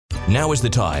Now is the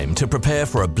time to prepare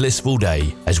for a blissful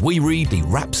day as we read the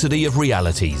Rhapsody of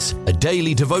Realities, a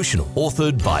daily devotional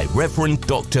authored by Reverend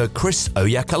Dr. Chris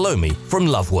Oyakalomi from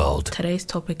Love World. Today's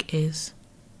topic is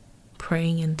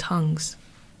praying in tongues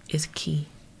is key.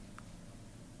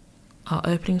 Our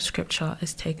opening scripture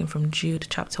is taken from Jude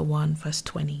chapter 1 verse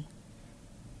 20.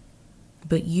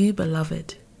 But you,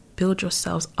 beloved, build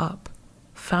yourselves up,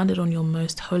 founded on your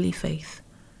most holy faith.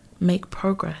 Make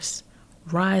progress.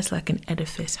 Rise like an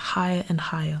edifice higher and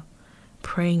higher,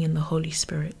 praying in the Holy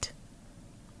Spirit.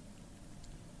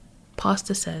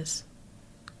 Pastor says,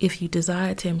 if you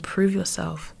desire to improve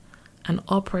yourself and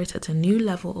operate at a new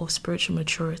level of spiritual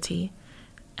maturity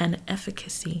and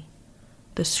efficacy,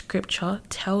 the scripture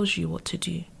tells you what to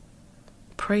do.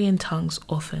 Pray in tongues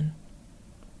often.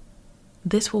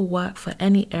 This will work for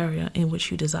any area in which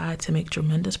you desire to make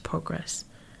tremendous progress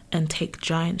and take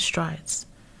giant strides,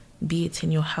 be it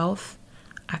in your health,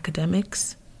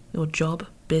 academics, your job,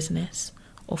 business,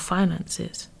 or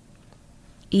finances,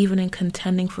 even in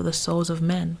contending for the souls of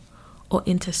men or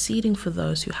interceding for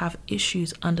those who have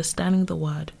issues understanding the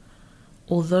word,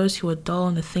 or those who are dull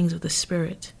in the things of the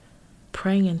Spirit.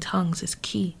 Praying in tongues is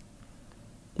key.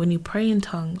 When you pray in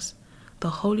tongues, the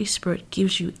Holy Spirit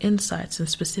gives you insights and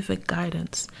specific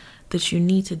guidance that you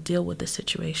need to deal with the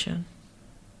situation.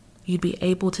 You'd be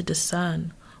able to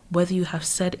discern whether you have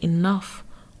said enough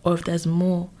or if there's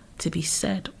more to be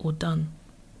said or done.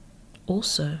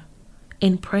 Also,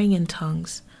 in praying in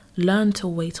tongues, learn to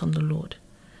wait on the Lord,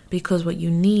 because what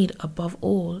you need above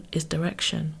all is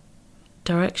direction.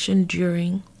 Direction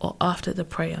during or after the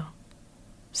prayer.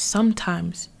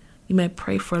 Sometimes you may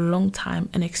pray for a long time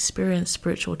and experience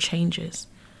spiritual changes,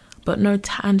 but no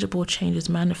tangible changes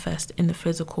manifest in the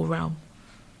physical realm.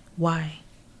 Why?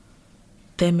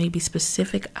 There may be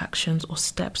specific actions or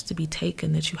steps to be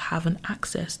taken that you haven't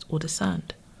accessed or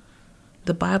discerned.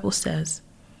 The Bible says,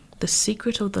 the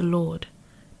secret of the Lord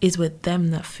is with them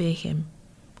that fear him,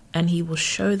 and he will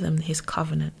show them his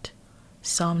covenant.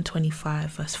 Psalm 25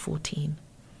 verse 14.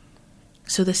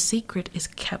 So the secret is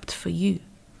kept for you.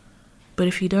 But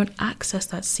if you don't access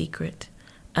that secret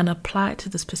and apply it to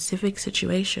the specific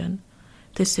situation,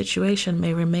 the situation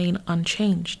may remain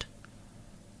unchanged.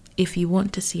 If you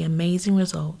want to see amazing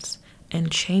results and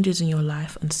changes in your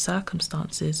life and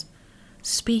circumstances,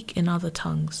 speak in other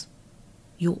tongues.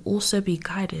 You'll also be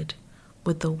guided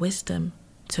with the wisdom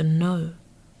to know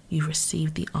you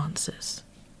received the answers.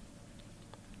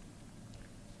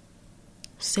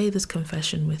 Say this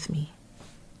confession with me.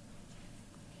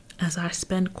 As I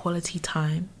spend quality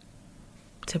time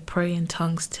to pray in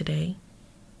tongues today,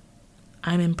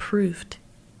 I'm improved,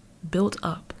 built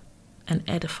up, and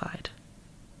edified.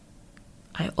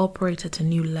 I operate at a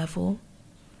new level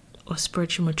of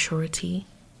spiritual maturity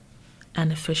and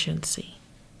efficiency.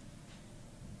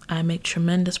 I make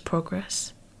tremendous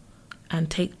progress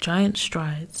and take giant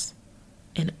strides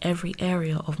in every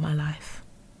area of my life.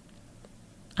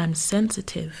 I'm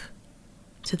sensitive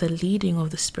to the leading of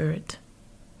the Spirit,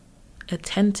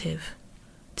 attentive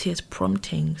to his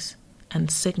promptings and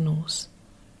signals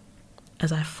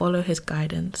as I follow his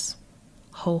guidance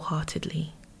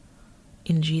wholeheartedly.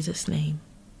 In Jesus' name,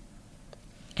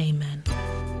 amen.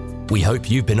 We hope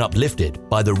you've been uplifted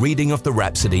by the reading of the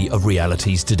Rhapsody of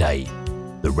Realities today.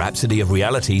 The Rhapsody of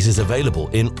Realities is available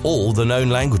in all the known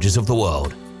languages of the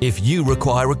world. If you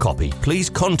require a copy, please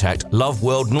contact Love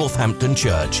World Northampton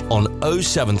Church on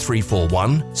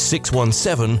 07341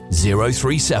 617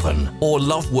 037 or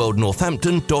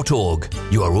loveworldnorthampton.org.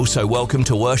 You are also welcome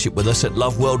to worship with us at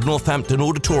Love World Northampton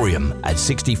Auditorium at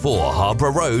 64 Harbour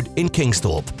Road in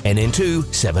Kingsthorpe, NN2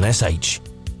 7SH.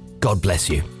 God bless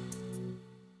you.